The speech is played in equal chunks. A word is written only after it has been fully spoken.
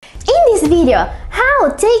video how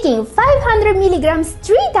taking 500 milligrams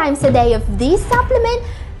 3 times a day of this supplement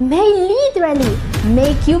may literally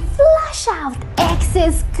make you flush out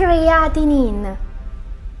excess creatinine.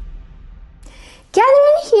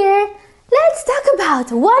 Catherine here. Let's talk about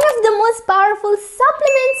one of the most powerful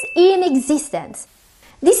supplements in existence.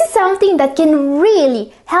 This is something that can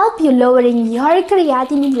really help you lowering your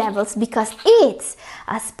creatinine levels because it's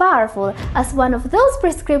as powerful as one of those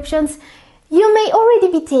prescriptions you may already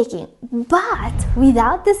be taking, but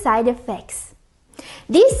without the side effects.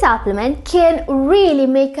 This supplement can really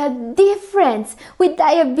make a difference with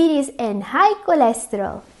diabetes and high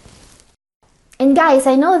cholesterol. And guys,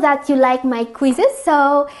 I know that you like my quizzes,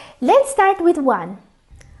 so let's start with one.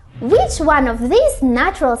 Which one of these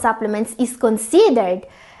natural supplements is considered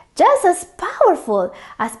just as powerful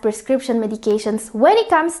as prescription medications when it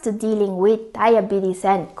comes to dealing with diabetes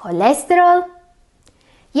and cholesterol?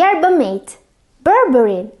 Yerba mate,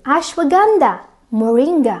 berberine, ashwagandha,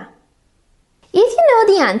 moringa. If you know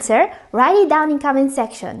the answer, write it down in comment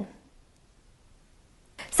section.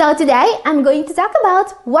 So today I'm going to talk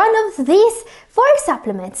about one of these 4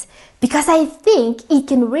 supplements because I think it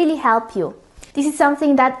can really help you. This is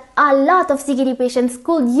something that a lot of CKD patients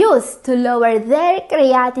could use to lower their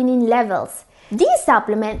creatinine levels. This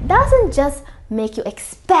supplement doesn't just make you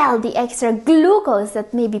expel the extra glucose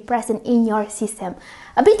that may be present in your system,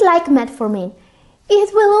 a bit like metformin.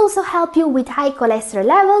 It will also help you with high cholesterol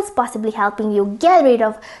levels, possibly helping you get rid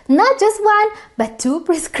of not just 1 but 2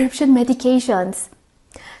 prescription medications.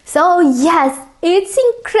 So yes, it's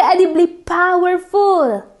incredibly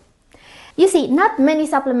powerful. You see, not many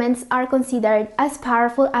supplements are considered as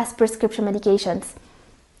powerful as prescription medications.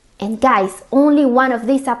 And guys, only one of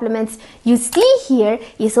these supplements you see here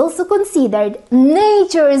is also considered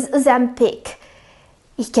nature's Ozempic.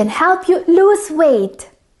 It can help you lose weight.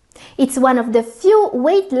 It's one of the few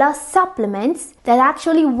weight loss supplements that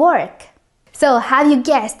actually work. So have you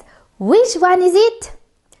guessed which one is it?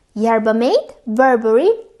 Yerba mate,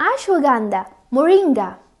 berberine, ashwagandha,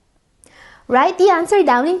 moringa. Write the answer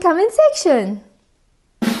down in comment section.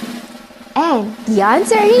 And the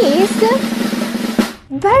answer is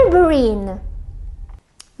berberine.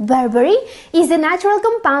 Berberine is a natural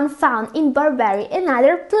compound found in barberry and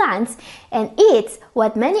other plants, and it's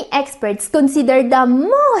what many experts consider the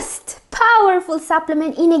most powerful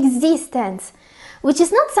supplement in existence, which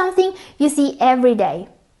is not something you see every day.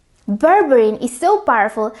 Berberine is so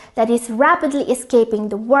powerful that it's rapidly escaping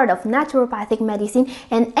the world of naturopathic medicine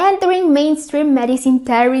and entering mainstream medicine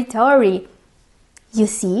territory. You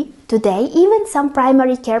see, today even some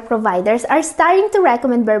primary care providers are starting to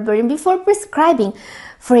recommend berberine before prescribing,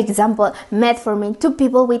 for example, metformin to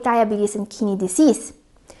people with diabetes and kidney disease.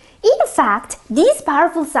 In fact, this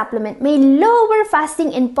powerful supplement may lower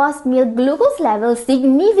fasting and post-meal glucose levels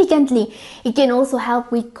significantly. It can also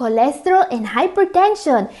help with cholesterol and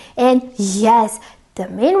hypertension. And yes, the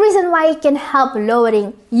main reason why it can help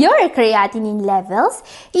lowering your creatinine levels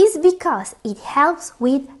is because it helps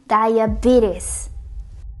with diabetes.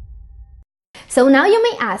 So now you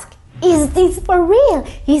may ask, is this for real?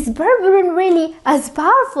 Is berberine really as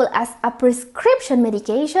powerful as a prescription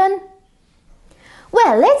medication?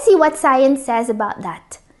 Well, let's see what science says about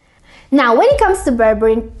that. Now, when it comes to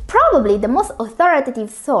berberine, probably the most authoritative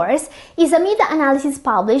source is a meta-analysis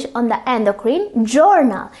published on the Endocrine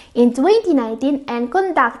Journal in 2019 and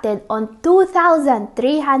conducted on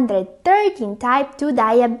 2,313 type 2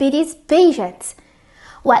 diabetes patients.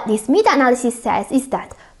 What this meta-analysis says is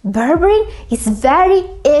that berberine is very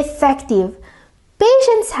effective.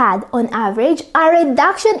 Patients had, on average, a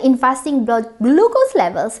reduction in fasting blood glucose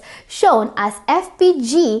levels shown as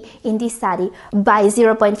FPG in this study by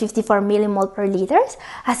 0.54 millimole per liter,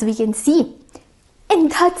 as we can see.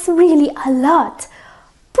 And that's really a lot.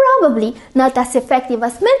 Probably not as effective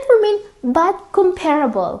as metformin, but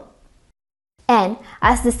comparable. And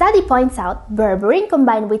as the study points out, berberine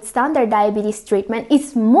combined with standard diabetes treatment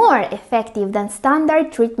is more effective than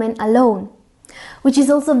standard treatment alone, which is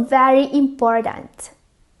also very important.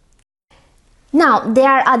 Now, there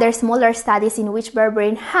are other smaller studies in which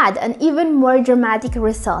berberine had an even more dramatic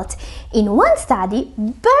result. In one study,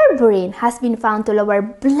 berberine has been found to lower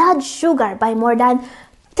blood sugar by more than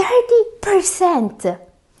 30%,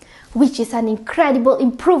 which is an incredible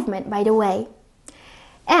improvement, by the way.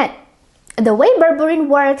 And the way berberine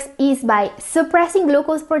works is by suppressing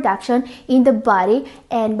glucose production in the body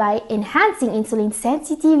and by enhancing insulin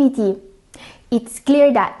sensitivity. It's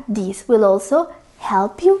clear that this will also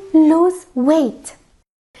help you lose weight.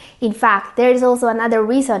 In fact, there is also another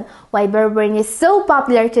reason why berberine is so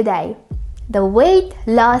popular today: the weight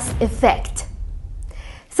loss effect.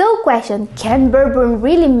 So So question, can berberine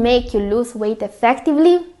really make you lose weight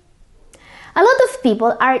effectively? A lot of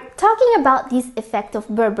people are talking about this effect of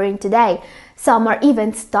berberine today. Some are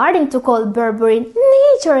even starting to call berberine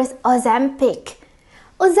nature's Ozempic.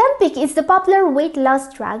 Ozempic is the popular weight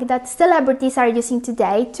loss drug that celebrities are using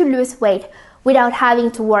today to lose weight without having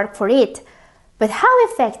to work for it. But how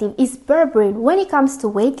effective is berberine when it comes to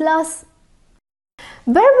weight loss?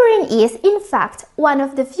 Berberine is, in fact, one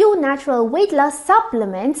of the few natural weight loss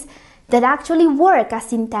supplements that actually work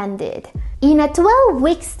as intended. In a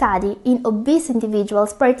 12-week study in obese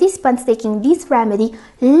individuals, participants taking this remedy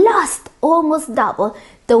lost almost double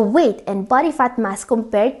the weight and body fat mass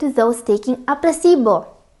compared to those taking a placebo.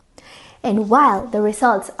 And while the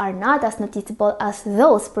results are not as noticeable as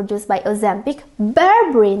those produced by Ozempic,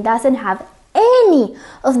 berberine doesn't have any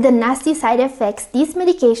of the nasty side effects this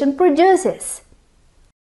medication produces.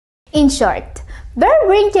 In short,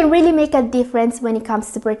 berberine can really make a difference when it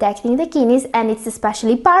comes to protecting the kidneys, and it's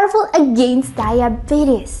especially powerful against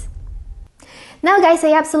diabetes. Now guys,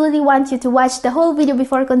 I absolutely want you to watch the whole video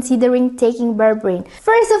before considering taking berberine.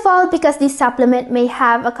 First of all, because this supplement may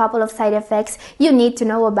have a couple of side effects you need to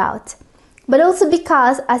know about. But also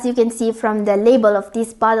because, as you can see from the label of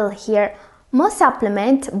this bottle here, most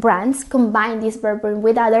supplement brands combine this berberine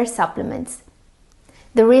with other supplements.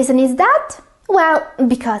 The reason is that? Well,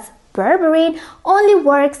 because berberine only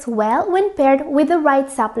works well when paired with the right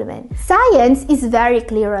supplement. Science is very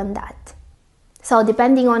clear on that. So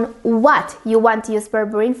depending on what you want to use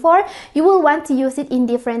berberine for, you will want to use it in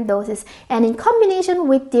different doses and in combination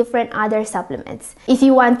with different other supplements. If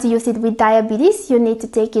you want to use it with diabetes, you need to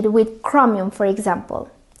take it with chromium, for example.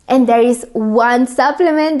 And there is one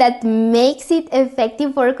supplement that makes it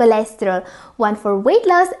effective for cholesterol, one for weight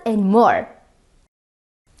loss and more.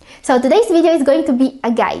 So today's video is going to be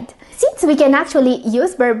a guide. Since we can actually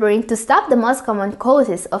use berberine to stop the most common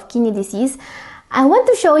causes of kidney disease, I want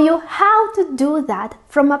to show you how to do that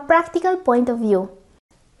from a practical point of view.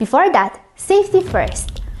 Before that, safety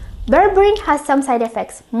first. Berberine has some side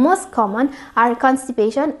effects. Most common are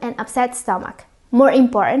constipation and upset stomach. More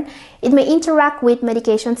important, it may interact with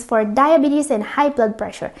medications for diabetes and high blood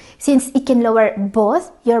pressure, since it can lower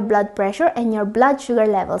both your blood pressure and your blood sugar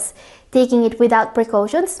levels. Taking it without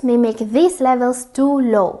precautions may make these levels too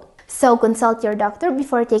low. So consult your doctor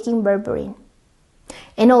before taking berberine.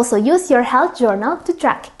 And also use your health journal to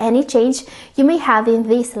track any change you may have in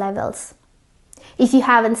these levels. If you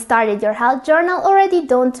haven't started your health journal already,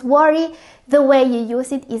 don't worry. The way you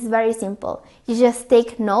use it is very simple. You just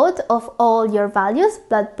take note of all your values,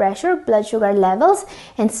 blood pressure, blood sugar levels,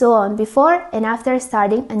 and so on before and after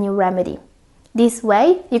starting a new remedy. This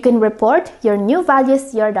way, you can report your new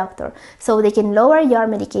values to your doctor so they can lower your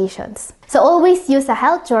medications. So always use a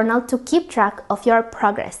health journal to keep track of your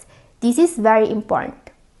progress. This is very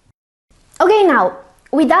important. Okay, now,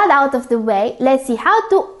 with that out of the way, let's see how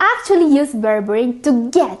to actually use berberine to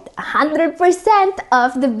get 100%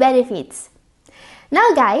 of the benefits.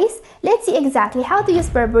 Now guys, let's see exactly how to use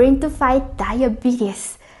berberine to fight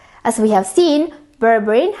diabetes. As we have seen,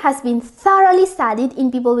 berberine has been thoroughly studied in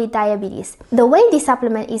people with diabetes. The way this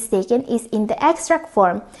supplement is taken is in the extract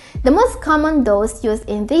form. The most common dose used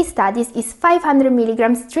in these studies is 500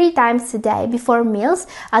 milligrams 3 times a day before meals,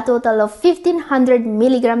 a total of 1500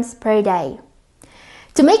 milligrams per day.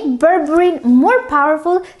 To make berberine more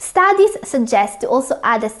powerful, studies suggest to also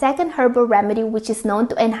add a second herbal remedy which is known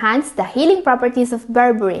to enhance the healing properties of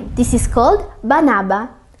berberine. This is called banaba.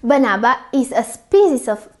 Banaba is a species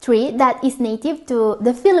of tree that is native to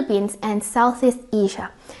the Philippines and Southeast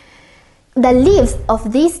Asia. The leaves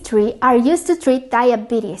of this tree are used to treat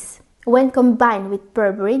diabetes. When combined with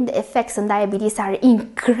berberine, the effects on diabetes are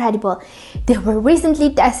incredible. They were recently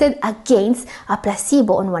tested against a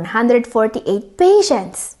placebo on 148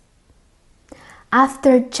 patients.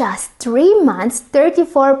 After just 3 months,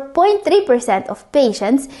 34.3% of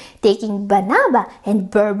patients taking banaba and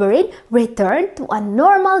berberine returned to a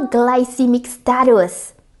normal glycemic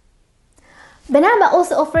status. Banaba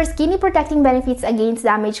also offers kidney-protecting benefits against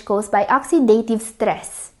damage caused by oxidative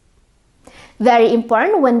stress. Very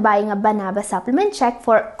important when buying a banaba supplement, check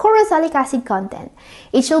for corosolic acid content.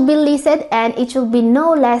 It should be listed and it should be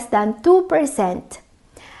no less than 2%.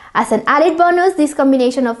 As an added bonus, this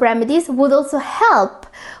combination of remedies would also help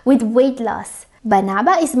with weight loss.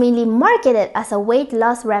 Banaba is mainly marketed as a weight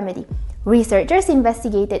loss remedy. Researchers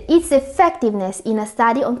investigated its effectiveness in a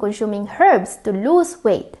study on consuming herbs to lose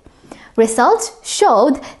weight. Results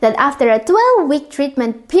showed that after a 12-week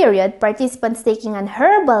treatment period, participants taking an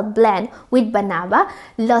herbal blend with banaba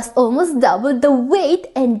lost almost double the weight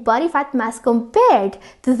and body fat mass compared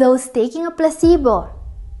to those taking a placebo.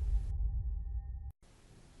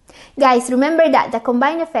 Guys, remember that the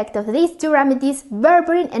combined effect of these two remedies,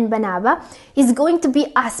 berberine and banaba, is going to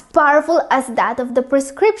be as powerful as that of the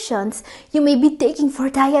prescriptions you may be taking for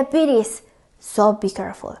diabetes. So be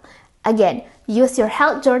careful. Again, use your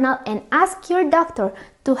health journal and ask your doctor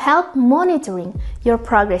to help monitoring your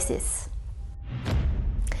progresses.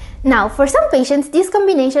 Now, for some patients, this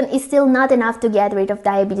combination is still not enough to get rid of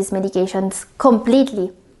diabetes medications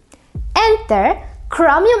completely. Enter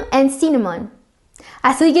chromium and cinnamon.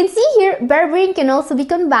 As we can see here, berberine can also be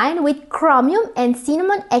combined with chromium and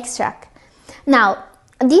cinnamon extract. Now,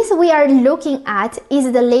 this we are looking at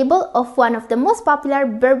is the label of one of the most popular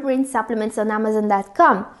berberine supplements on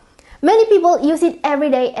Amazon.com. Many people use it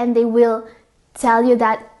every day and they will tell you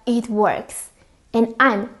that it works. And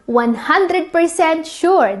I'm 100%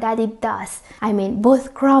 sure that it does. I mean,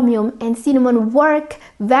 both chromium and cinnamon work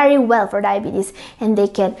very well for diabetes and they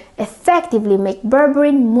can effectively make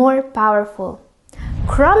berberine more powerful.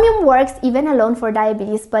 Chromium works even alone for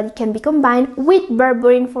diabetes, but it can be combined with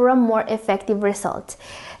berberine for a more effective result.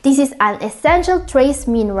 This is an essential trace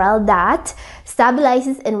mineral that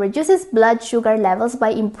stabilizes and reduces blood sugar levels by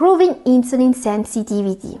improving insulin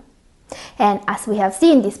sensitivity. And as we have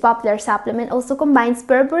seen, this popular supplement also combines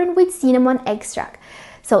berberine with cinnamon extract.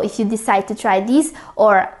 So if you decide to try this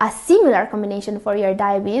or a similar combination for your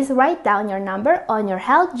diabetes, write down your number on your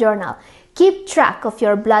health journal. Keep track of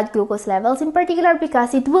your blood glucose levels in particular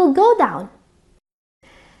because it will go down.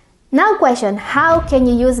 Now question, how can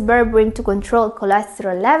you use berberine to control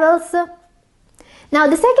cholesterol levels? Now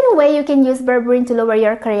the second way you can use berberine to lower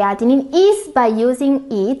your creatinine is by using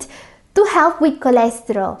it to help with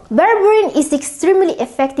cholesterol. Berberine is extremely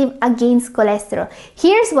effective against cholesterol.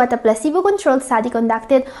 Here's what a placebo-controlled study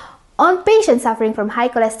conducted on patients suffering from high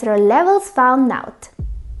cholesterol levels found out.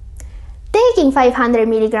 Taking 500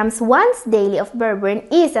 milligrams once daily of berberine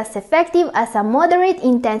is as effective as a moderate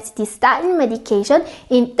intensity statin medication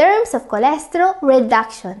in terms of cholesterol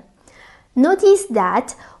reduction. Notice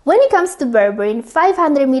that when it comes to berberine,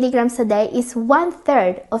 500 milligrams a day is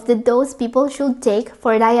 1/3 of the dose people should take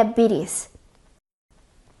for diabetes.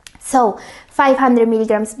 So, 500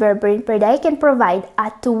 milligrams berberine per day can provide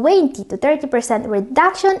a 20 to 30%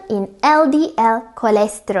 reduction in LDL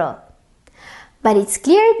cholesterol. But it's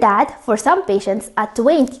clear that for some patients, a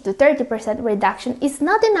 20 to 30% reduction is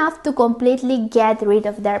not enough to completely get rid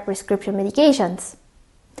of their prescription medications.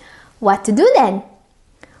 What to do then?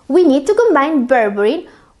 We need to combine berberine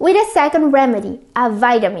with a second remedy, a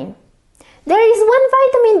vitamin. There is one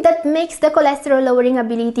vitamin that makes the cholesterol lowering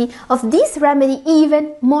ability of this remedy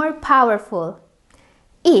even more powerful.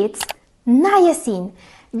 It's niacin.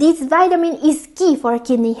 This vitamin is key for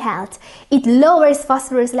kidney health. It lowers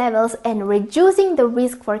phosphorus levels and reducing the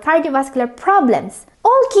risk for cardiovascular problems.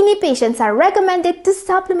 All kidney patients are recommended to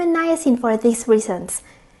supplement niacin for these reasons.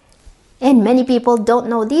 And many people don't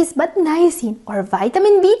know this, but niacin or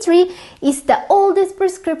vitamin B3 is the oldest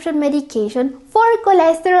prescription medication for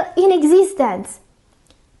cholesterol in existence.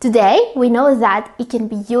 Today, we know that it can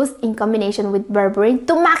be used in combination with berberine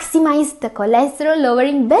to maximize the cholesterol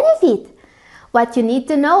lowering benefit. What you need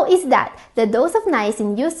to know is that the dose of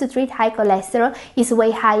niacin used to treat high cholesterol is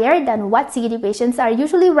way higher than what CKD patients are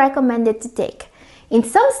usually recommended to take. In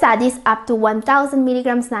some studies, up to 1,000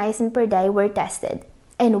 milligrams niacin per day were tested.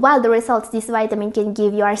 And while the results this vitamin can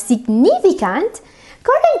give you are significant,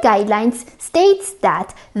 current guidelines states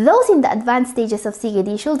that those in the advanced stages of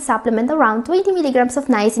CKD should supplement around 20 milligrams of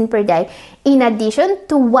niacin per day in addition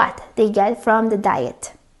to what they get from the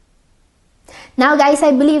diet. Now guys,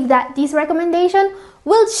 I believe that this recommendation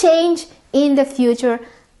will change in the future.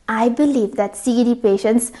 I believe that CKD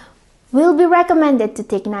patients will be recommended to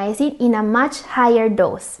take niacin in a much higher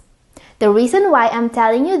dose. The reason why I'm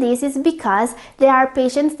telling you this is because there are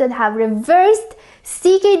patients that have reversed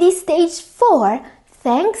CKD stage 4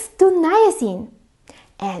 thanks to niacin.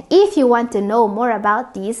 And if you want to know more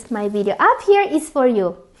about this, my video up here is for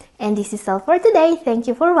you. And this is all for today. Thank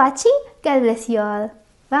you for watching. God bless you all.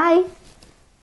 Bye.